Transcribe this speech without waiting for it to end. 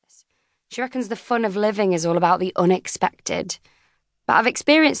She reckons the fun of living is all about the unexpected. But I've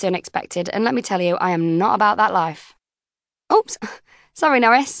experienced the unexpected, and let me tell you, I am not about that life. Oops, sorry,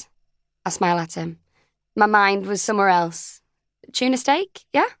 Norris. I smile at him. My mind was somewhere else. Tuna steak,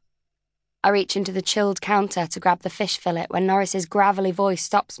 yeah? I reach into the chilled counter to grab the fish fillet when Norris's gravelly voice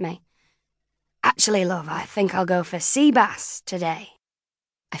stops me. Actually, love, I think I'll go for sea bass today.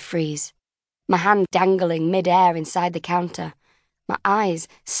 I freeze, my hand dangling mid-air inside the counter, my eyes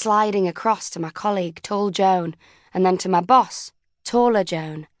sliding across to my colleague, tall Joan, and then to my boss, taller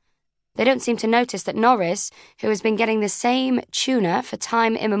Joan. They don't seem to notice that Norris, who has been getting the same tuna for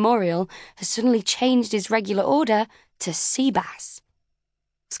time immemorial, has suddenly changed his regular order to sea bass.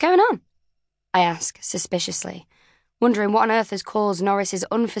 What's going on? I ask, suspiciously, wondering what on earth has caused Norris's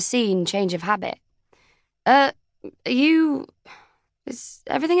unforeseen change of habit. Is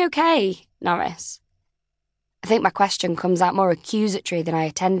everything okay, Norris? I think my question comes out more accusatory than I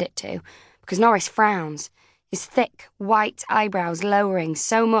intend it to, because Norris frowns, his thick, white eyebrows lowering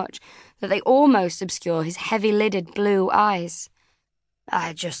so much that they almost obscure his heavy-lidded blue eyes.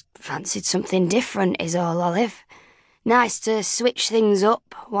 I just fancied something different is all, Olive. Nice to switch things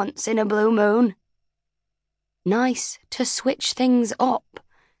up once in a blue moon. Nice to switch things up.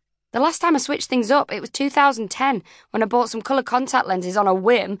 The last time I switched things up, it was 2010, when I bought some colour contact lenses on a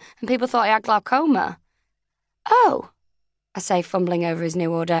whim and people thought I had glaucoma. Oh, I say, fumbling over his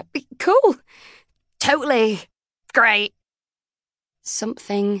new order. Cool. Totally. Great.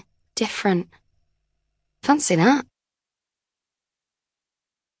 Something different. Fancy that.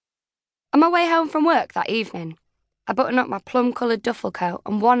 On my way home from work that evening, I button up my plum-coloured duffel coat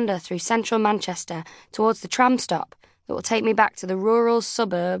and wander through central Manchester towards the tram stop that will take me back to the rural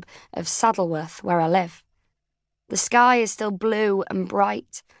suburb of Saddleworth, where I live. The sky is still blue and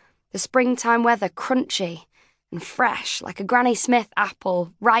bright, the springtime weather crunchy and fresh like a Granny Smith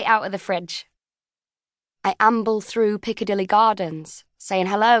apple right out of the fridge. I amble through Piccadilly Gardens, saying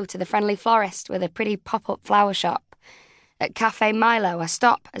hello to the friendly florist with a pretty pop-up flower shop. At Cafe Milo, I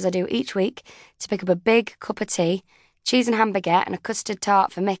stop, as I do each week, to pick up a big cup of tea, cheese and ham baguette and a custard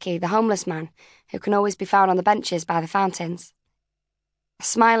tart for Mickey, the homeless man, who can always be found on the benches by the fountains. I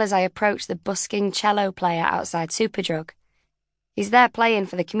smile as I approach the busking cello player outside Superdrug. He's there playing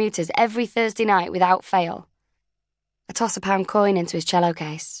for the commuters every Thursday night without fail. I toss a pound coin into his cello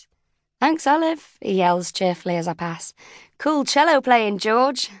case. Thanks, Olive, he yells cheerfully as I pass. Cool cello playing,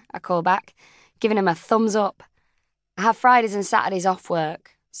 George, I call back, giving him a thumbs up. I have Fridays and Saturdays off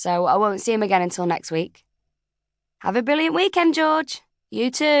work, so I won't see him again until next week. Have a brilliant weekend, George. You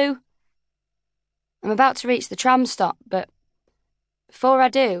too. I'm about to reach the tram stop, but before I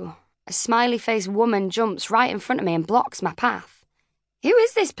do, a smiley-faced woman jumps right in front of me and blocks my path. Who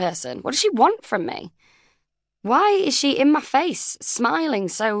is this person? What does she want from me? Why is she in my face, smiling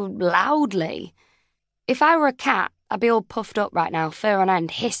so loudly? If I were a cat, I'd be all puffed up right now, fur on end,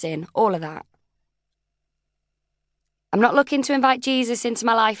 hissing, all of that. I'm not looking to invite Jesus into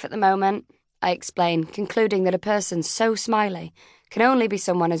my life at the moment, I explain, concluding that a person so smiley can only be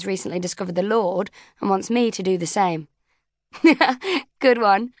someone who's recently discovered the Lord and wants me to do the same. Good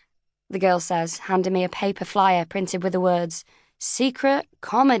one, the girl says, handing me a paper flyer printed with the words, Secret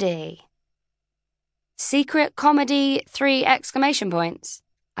Comedy. Secret Comedy, 3 exclamation points,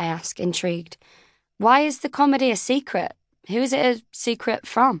 I ask, intrigued. Why is the comedy a secret? Who is it a secret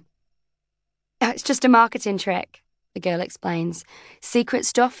from? It's just a marketing trick, the girl explains. Secret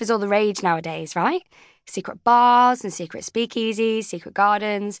stuff is all the rage nowadays, right? Secret bars and secret speakeasies, secret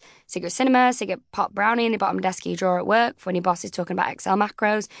gardens, secret cinema, secret pot brownie in the bottom desk of your drawer at work for when your boss is talking about Excel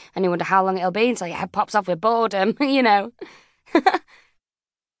macros and you wonder how long it'll be until your head pops off with boredom, you know.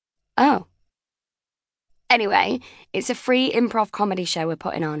 Oh. Anyway, it's a free improv comedy show we're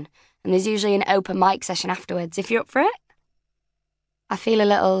putting on, and there's usually an open mic session afterwards if you're up for it. I feel a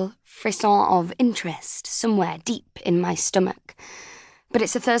little frisson of interest somewhere deep in my stomach. But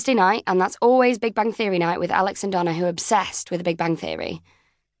it's a Thursday night, and that's always Big Bang Theory night with Alex and Donna, who are obsessed with the Big Bang Theory.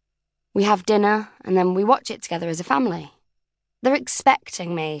 We have dinner, and then we watch it together as a family. They're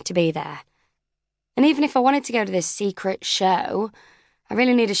expecting me to be there. And even if I wanted to go to this secret show, I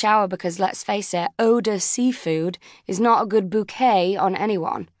really need a shower because, let's face it, odour seafood is not a good bouquet on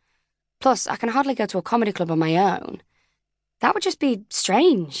anyone. Plus, I can hardly go to a comedy club on my own. That would just be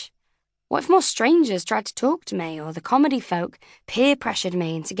strange. What if more strangers tried to talk to me, or the comedy folk peer-pressured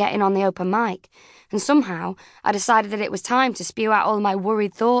me into getting on the open mic, and somehow I decided that it was time to spew out all my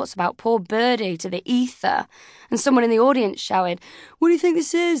worried thoughts about poor Birdie to the ether, and someone in the audience shouted, "What do you think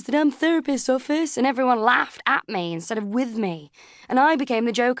this is, the damn therapist's office?" And everyone laughed at me instead of with me, and I became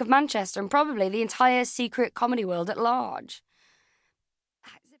the joke of Manchester and probably the entire secret comedy world at large.